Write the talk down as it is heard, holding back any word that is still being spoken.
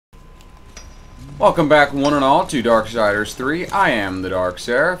Welcome back, one and all, to Darksiders 3. I am the Dark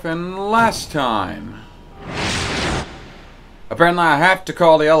Seraph, and last time... apparently I have to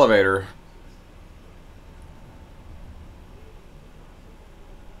call the elevator.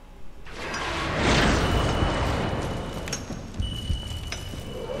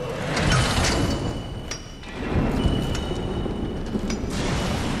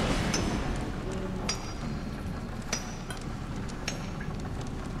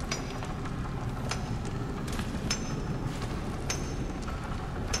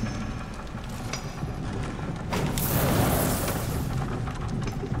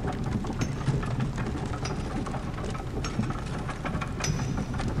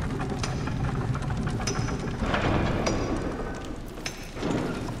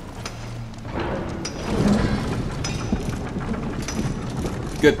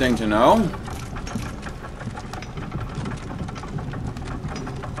 Good thing to know.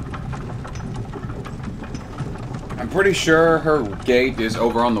 I'm pretty sure her gate is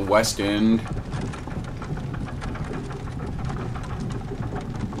over on the west end.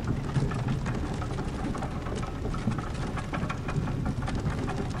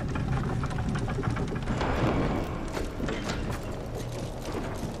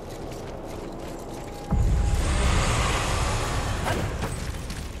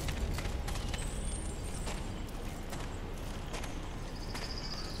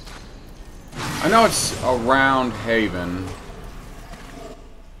 I know it's around Haven.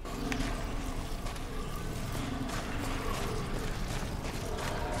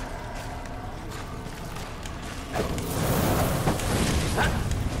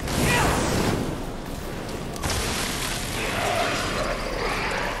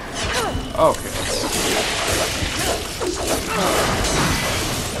 Okay.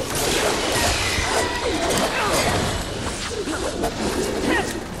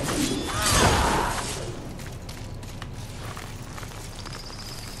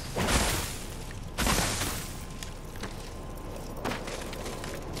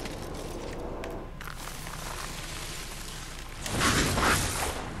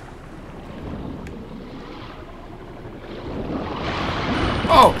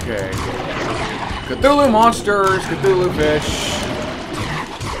 Okay. Cthulhu monsters, Cthulhu fish.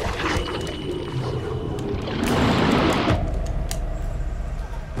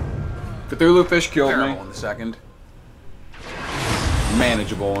 Cthulhu fish killed me in the second.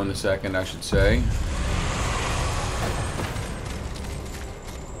 Manageable in the second, I should say.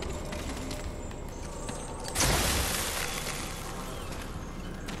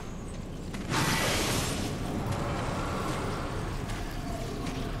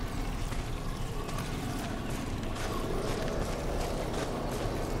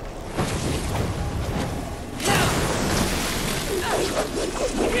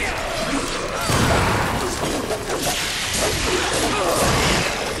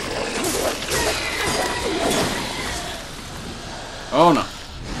 Oh no.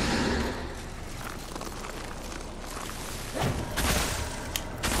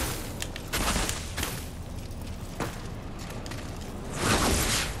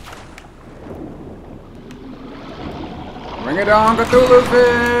 Bring it on, Cthulhu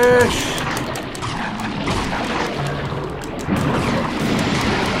fish!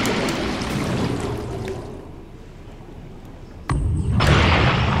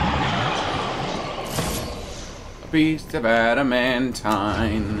 Beast of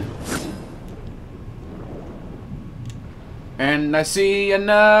adamantine. And I see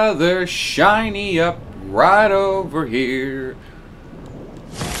another shiny up right over here.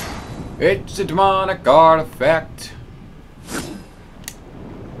 It's a demonic artifact.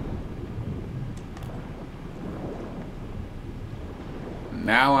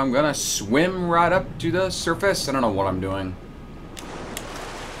 Now I'm gonna swim right up to the surface. I don't know what I'm doing.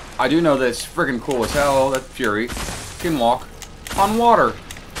 I do know that it's friggin' cool as hell that Fury can walk on water.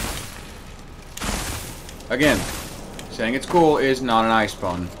 Again, saying it's cool is not an ice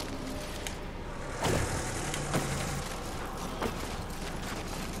pun.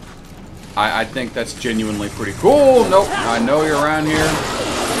 I think that's genuinely pretty cool. Nope, I know you're around here.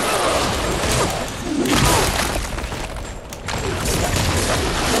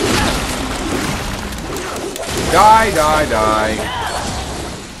 Die, die, die.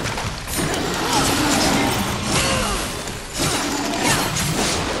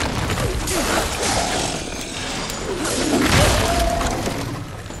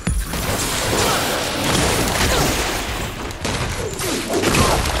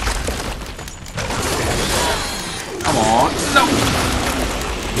 Come on. No!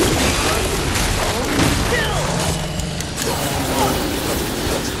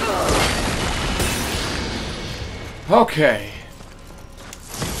 Okay.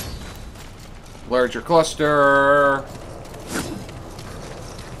 Larger cluster.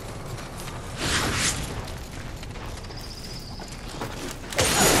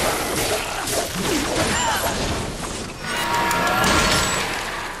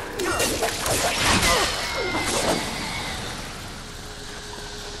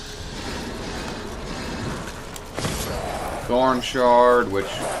 Thorn shard, which...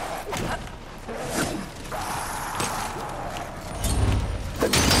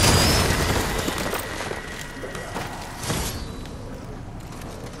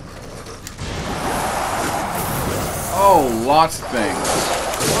 Oh, lots of things.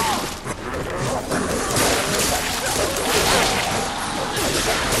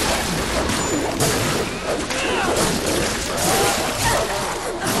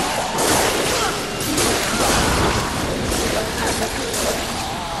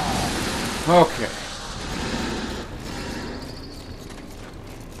 Okay.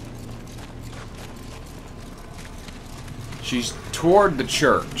 She's toward the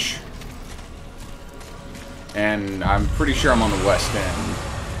church. And I'm pretty sure I'm on the west end.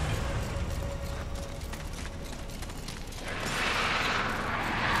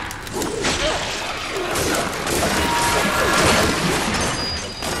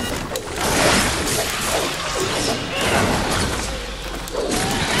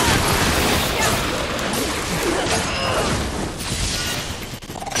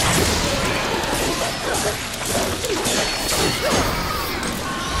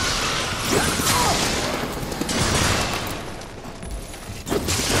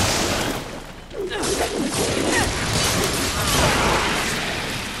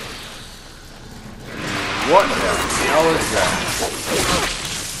 What the hell is that?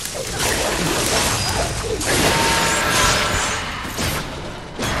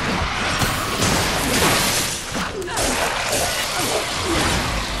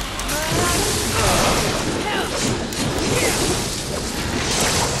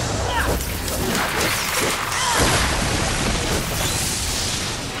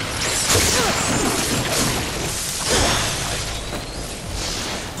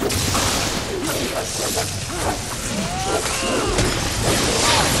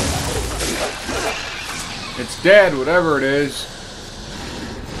 It's dead, whatever it is.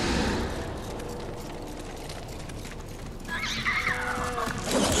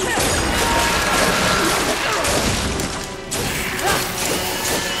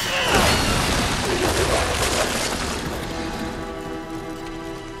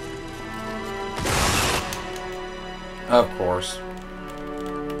 Of course.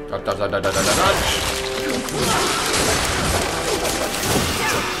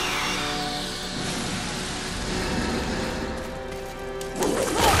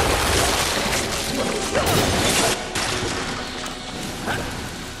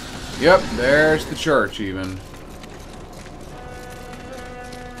 Yep, there's the church even.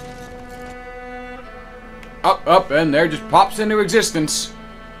 Up, and there just pops into existence.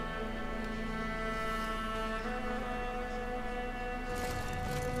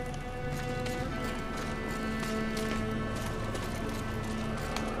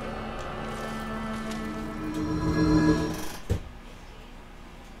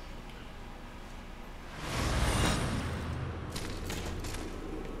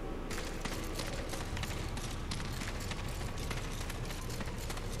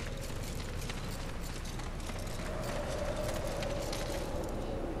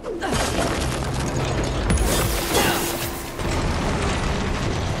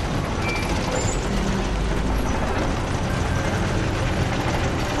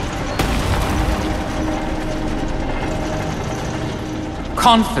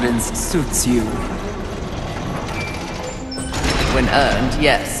 Confidence suits you. When earned,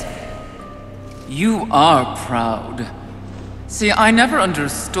 yes. You are proud. See, I never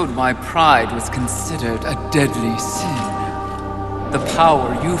understood why pride was considered a deadly sin. The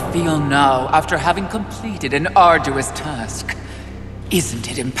power you feel now after having completed an arduous task,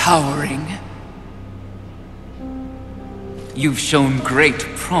 isn't it empowering? You've shown great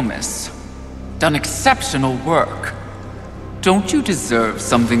promise, done exceptional work. Don't you deserve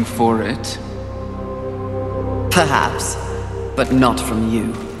something for it? Perhaps, but not from you.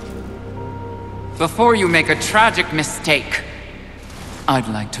 Before you make a tragic mistake, I'd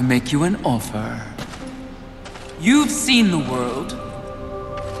like to make you an offer. You've seen the world.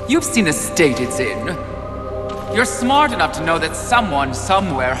 You've seen the state it's in. You're smart enough to know that someone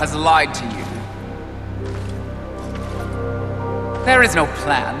somewhere has lied to you. There is no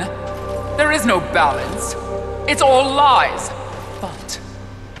plan. There is no balance. It's all lies. But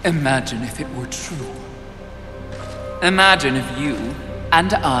imagine if it were true. Imagine if you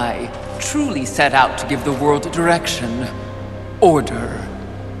and I truly set out to give the world direction, order.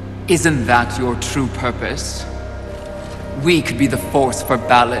 Isn't that your true purpose? We could be the force for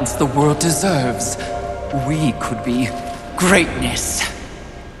balance the world deserves. We could be greatness.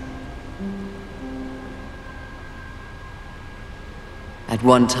 At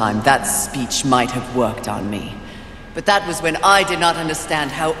one time, that speech might have worked on me. But that was when I did not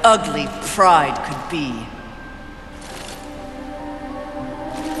understand how ugly pride could be.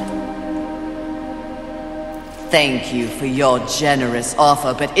 Thank you for your generous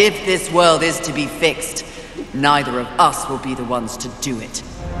offer, but if this world is to be fixed, neither of us will be the ones to do it.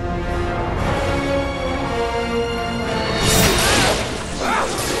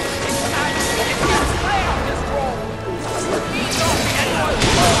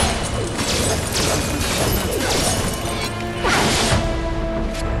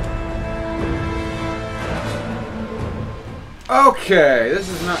 Okay, this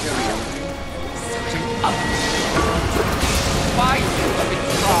is not gonna be easy. Why do you let me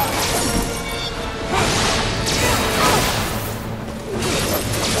try?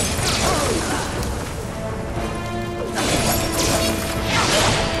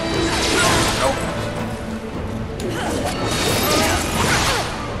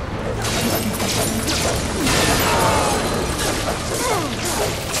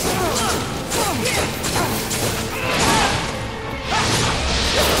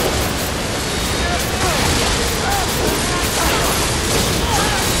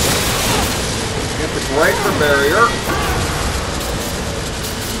 Break the barrier.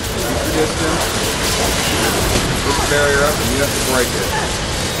 Keep your distance. Put the barrier up and you have to break it.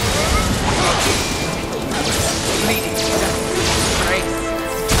 Leading to grace.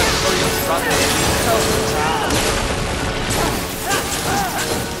 For your brother is so proud.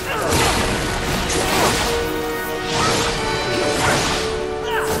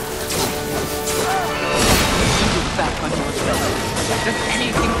 You look back on yourself. Does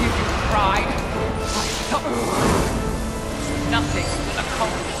anything give you pride? Nothing will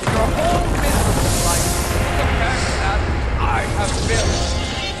accomplish your whole miserable life compared to that I have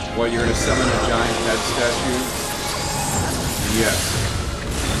built. What, you're gonna summon a giant head statue? Yes.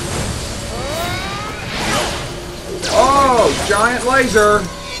 Oh, giant laser!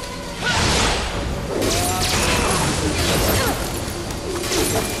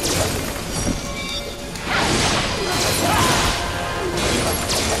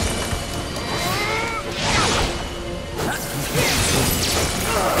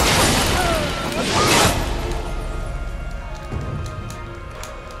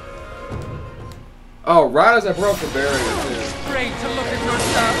 Oh, right as I broke the barrier, too. It's great to look at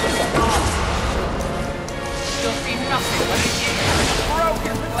yourself. You'll see nothing but an ignorant,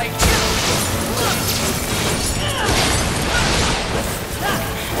 broken place.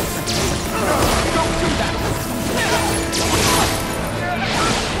 Don't do that.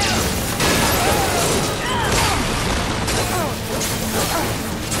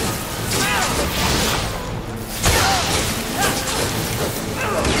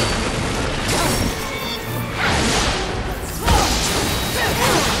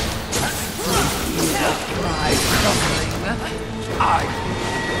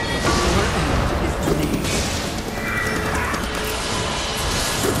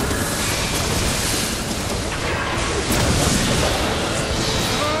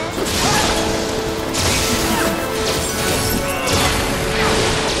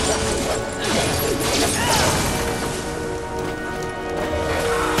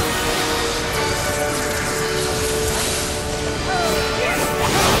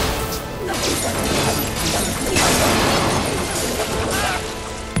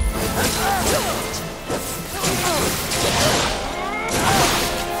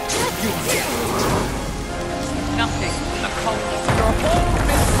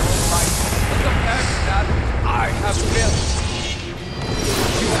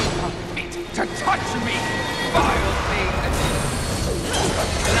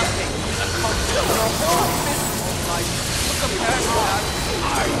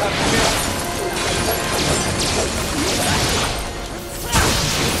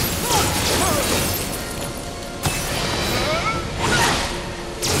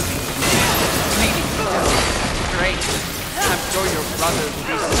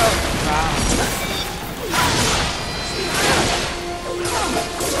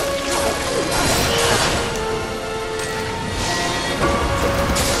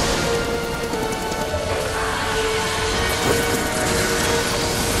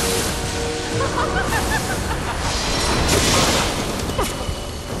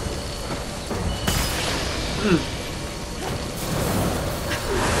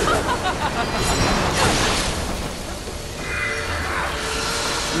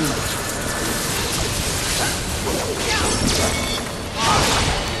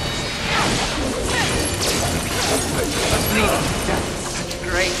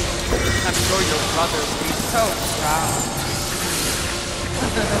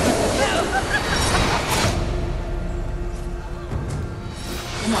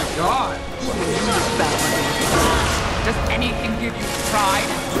 Oh my god. Does anything give you pride?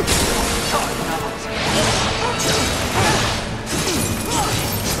 Oh,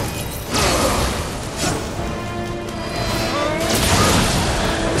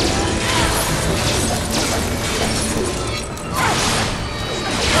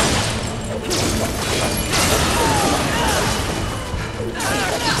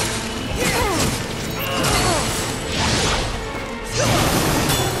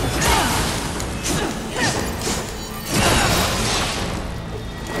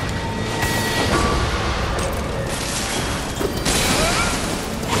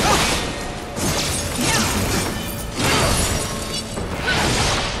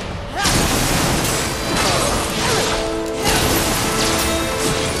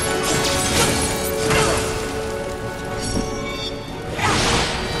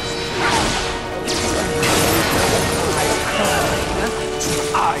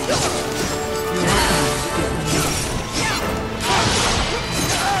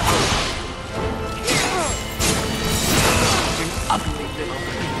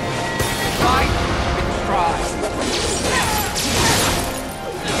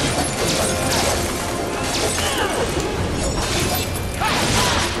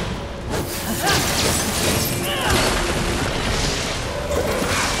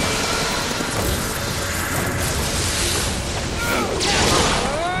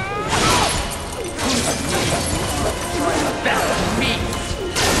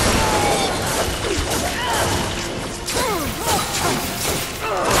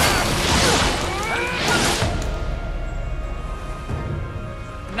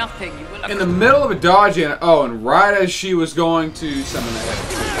 nothing you will. In the middle of a dodge, and oh, and right as she was going to summon the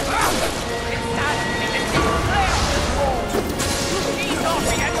head.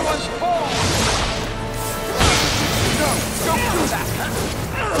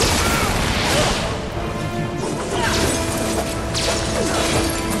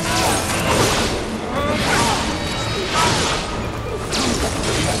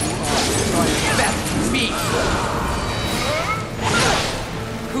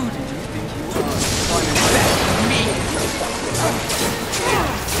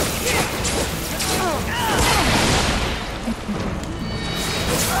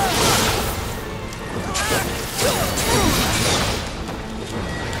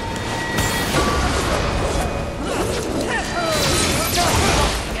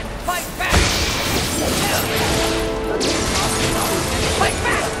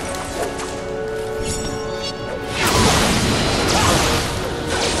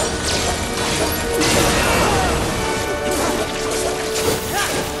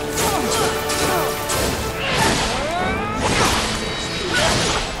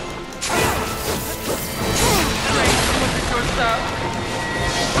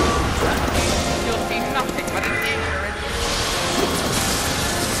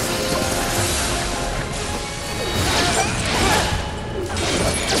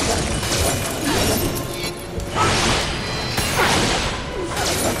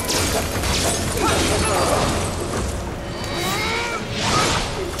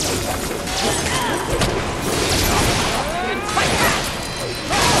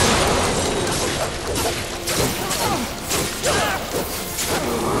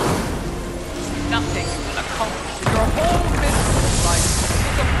 Nothing will accomplish your whole business life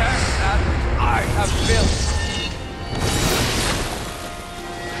with the paradise I have built.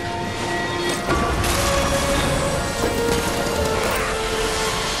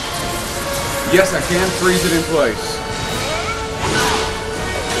 Yes, I can freeze it in place.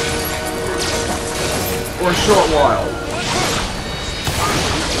 For a short while.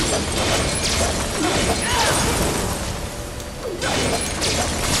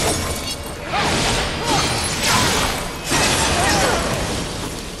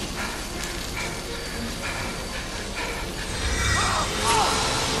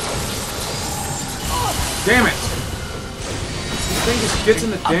 Damn it! This thing just gets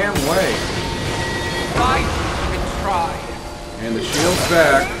in the damn way. Fight and try. And the shield's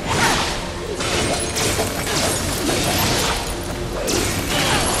back.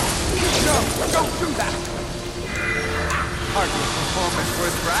 No, don't do that! Hardly a performance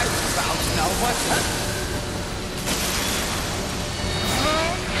worth bragging about, now what?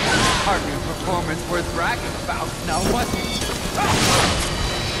 Hardly a performance worth bragging about, now what?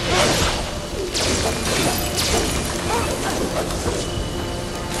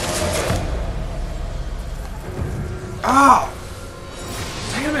 Ah!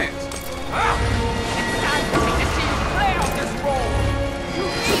 Damn it! It's time for me to see you play out this role! You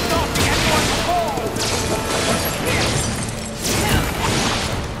need not be anyone's foe!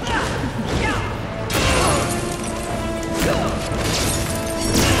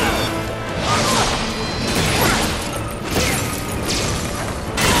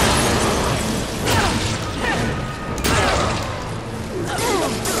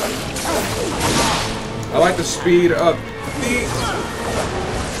 I like the speed of the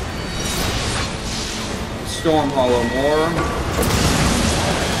Storm Hollow more.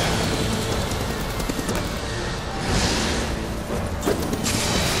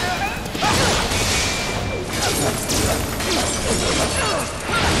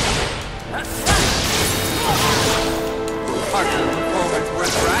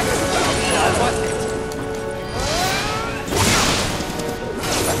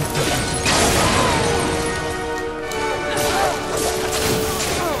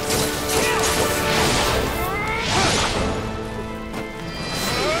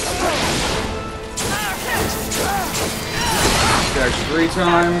 Dash 3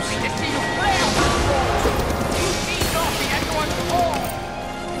 times.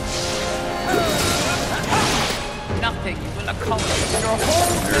 Nothing will accomplish your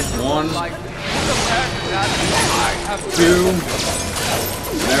whole There's one. life. I have 2.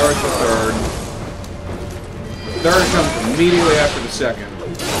 There's the third. Third comes immediately after the second.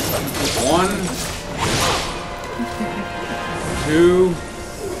 1. 2.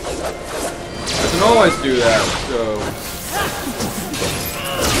 I can always do that, so.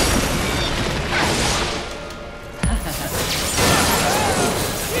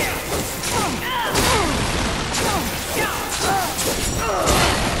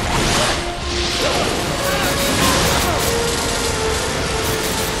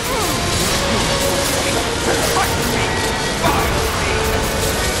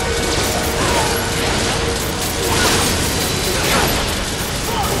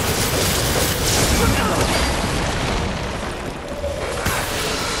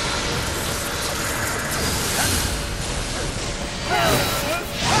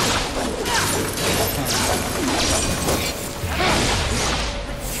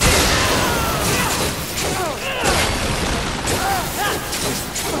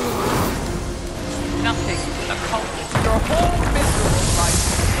 nothing will accomplish your whole miserable life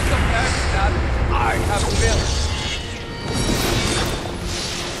compared to that I have built.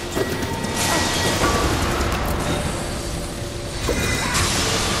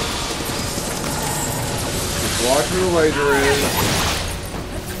 Just watch where the laser is.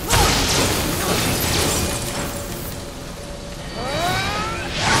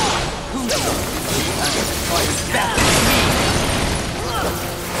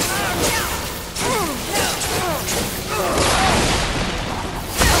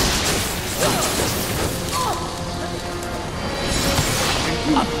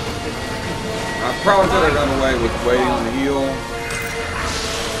 I probably could have run away with waiting on the heal.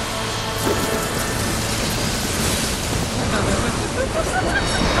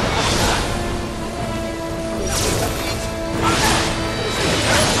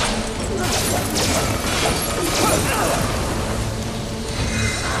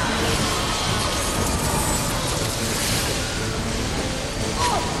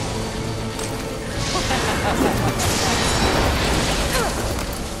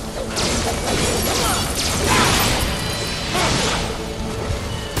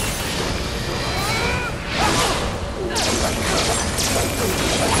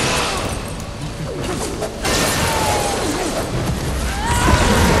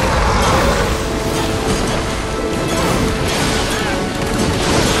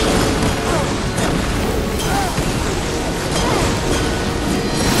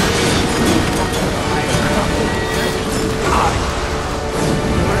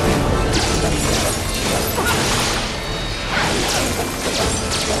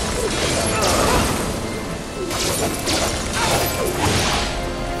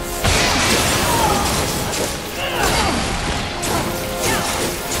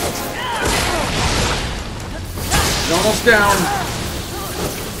 Almost down.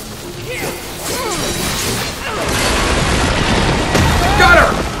 Got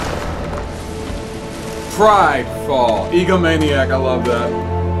her! Pride fall. Egomaniac, I love that.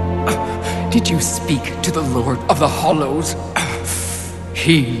 Did you speak to the Lord of the Hollows?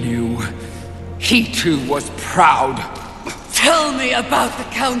 He knew. He too was proud. Tell me about the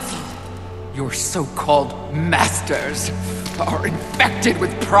council. Your so-called masters are infected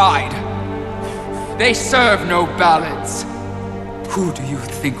with pride. They serve no balance. Who do you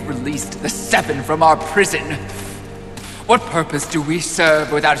think released the 7 from our prison? What purpose do we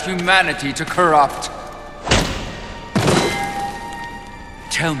serve without humanity to corrupt?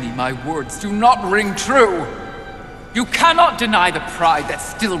 Tell me my words do not ring true. You cannot deny the pride that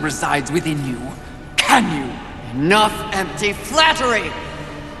still resides within you, can you? Enough empty flattery.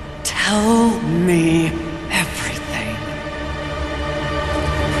 Tell me everything.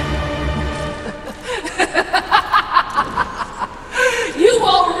 You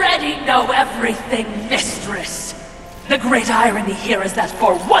already know everything, Miss The great irony here is that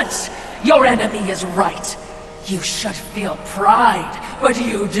for once, your enemy is right. You should feel pride, but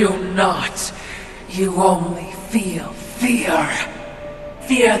you do not. You only feel fear.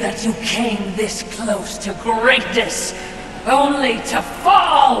 Fear that you came this close to greatness, only to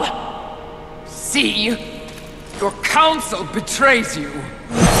fall! See? Your council betrays you.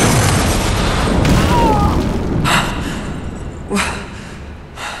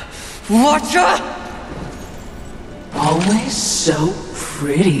 Watcher? Always so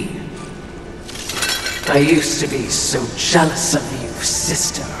pretty. I used to be so jealous of you,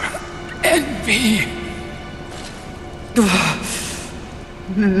 sister. Envy.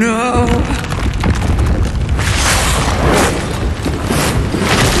 No.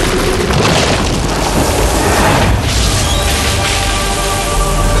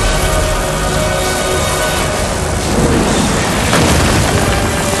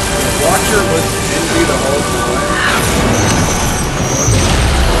 Watcher was envy the whole time.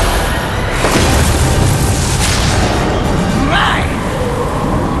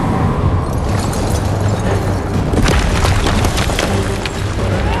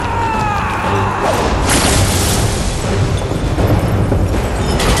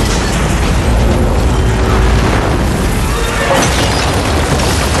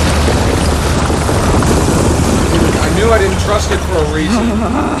 I didn't trust it for a reason.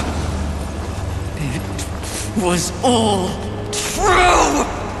 It was all true!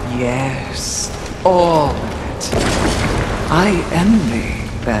 Yes, all of it. I envy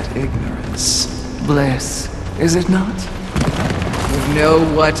that ignorance. Bliss, is it not? You know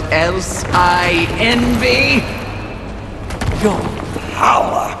what else I envy? Your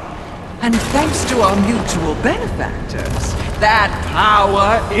power. And thanks to our mutual benefactors, that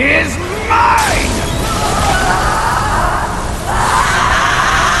power is mine!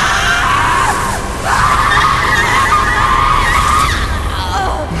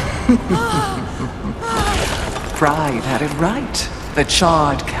 Pride had it right. The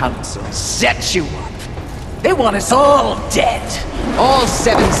Charred Council set you up. They want us all dead. All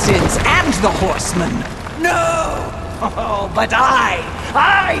seven sins and the horsemen. No! Oh, but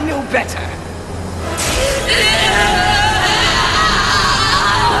I knew better.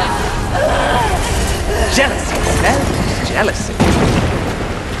 Jealousy, selfish jealousy.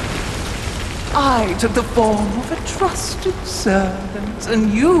 I took the form of a trusted servant,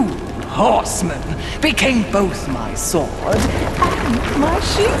 and you, horseman, became both my sword and my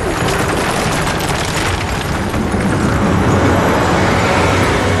shield.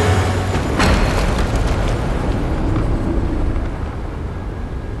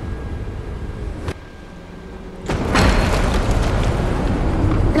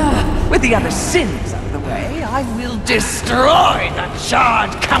 With the other sins out of the way, I will destroy the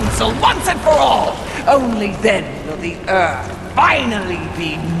Charred Council once and for all! Only then will the Earth finally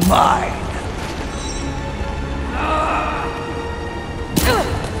be mine!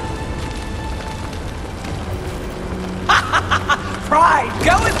 Pride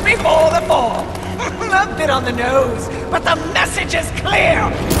goeth before the fall! A bit on the nose, but the message is clear!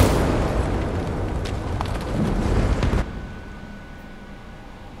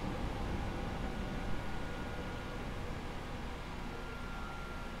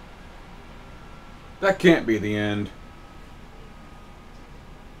 That can't be the end.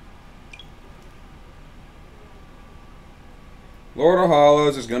 Lord of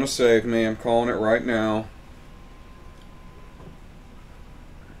Hollows is gonna save me. I'm calling it right now.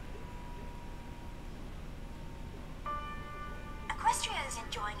 Equestria is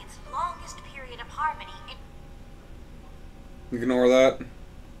enjoying its longest period of harmony in... Ignore that.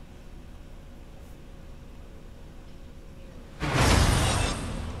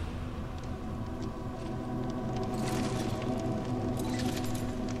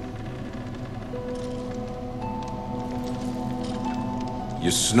 You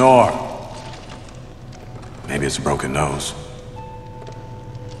snore. Maybe it's a broken nose.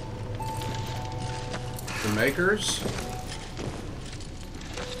 The Makers?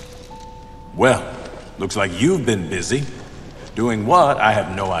 Well, looks like you've been busy. Doing what, I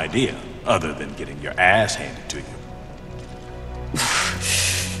have no idea, other than getting your ass handed to you.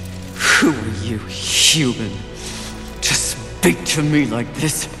 Who are you, human? To speak to me like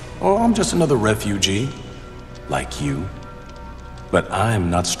this? Oh, I'm just another refugee. Like you. But I'm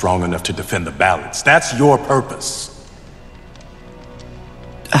not strong enough to defend the balance. That's your purpose.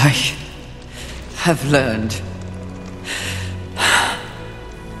 I have learned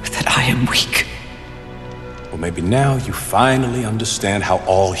that I am weak. Well, maybe now you finally understand how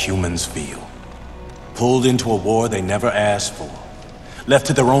all humans feel. Pulled into a war they never asked for. left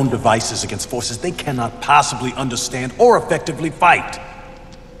to their own devices against forces they cannot possibly understand or effectively fight.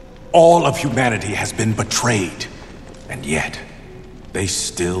 All of humanity has been betrayed, and yet, they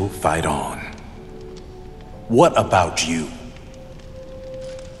still fight on. What about you?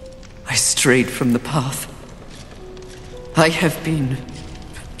 I strayed from the path. I have been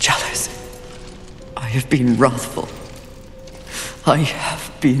jealous. I have been wrathful. I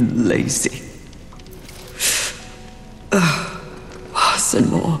have been lazy. Worse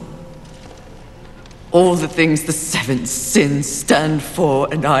and more. All the things the seven sins stand for,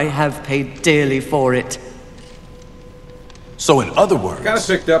 and I have paid dearly for it. So in other words, Kind of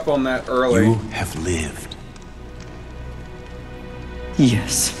picked up on that early. you have lived.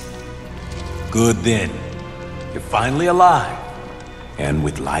 Yes. Good then. You're finally alive. And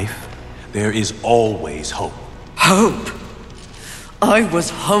with life, there is always hope. Hope. I was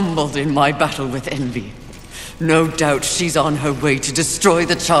humbled in my battle with envy. No doubt she's on her way to destroy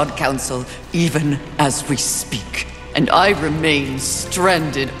the Charred Council, even as we speak. And I remain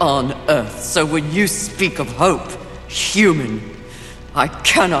stranded on Earth, so when you speak of hope, human, I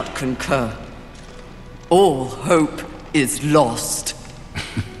cannot concur. All hope is lost.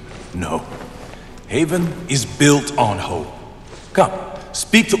 No. Haven is built on hope. Come,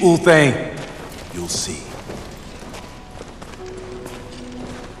 speak to Ulthane. You'll see.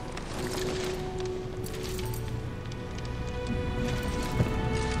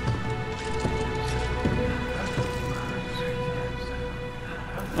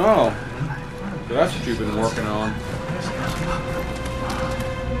 Oh. So that's what you've been working on.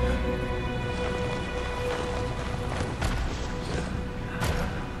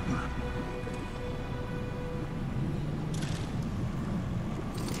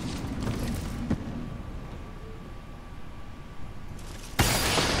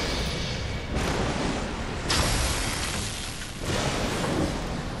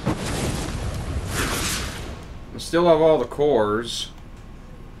 I still have all the cores.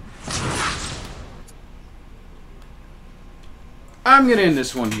 I'm going to end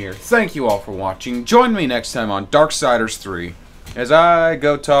this one here. Thank you all for watching. Join me next time on Darksiders 3 as I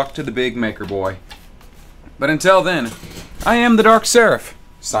go talk to the big maker boy. But until then, I am the Dark Seraph,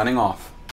 signing off.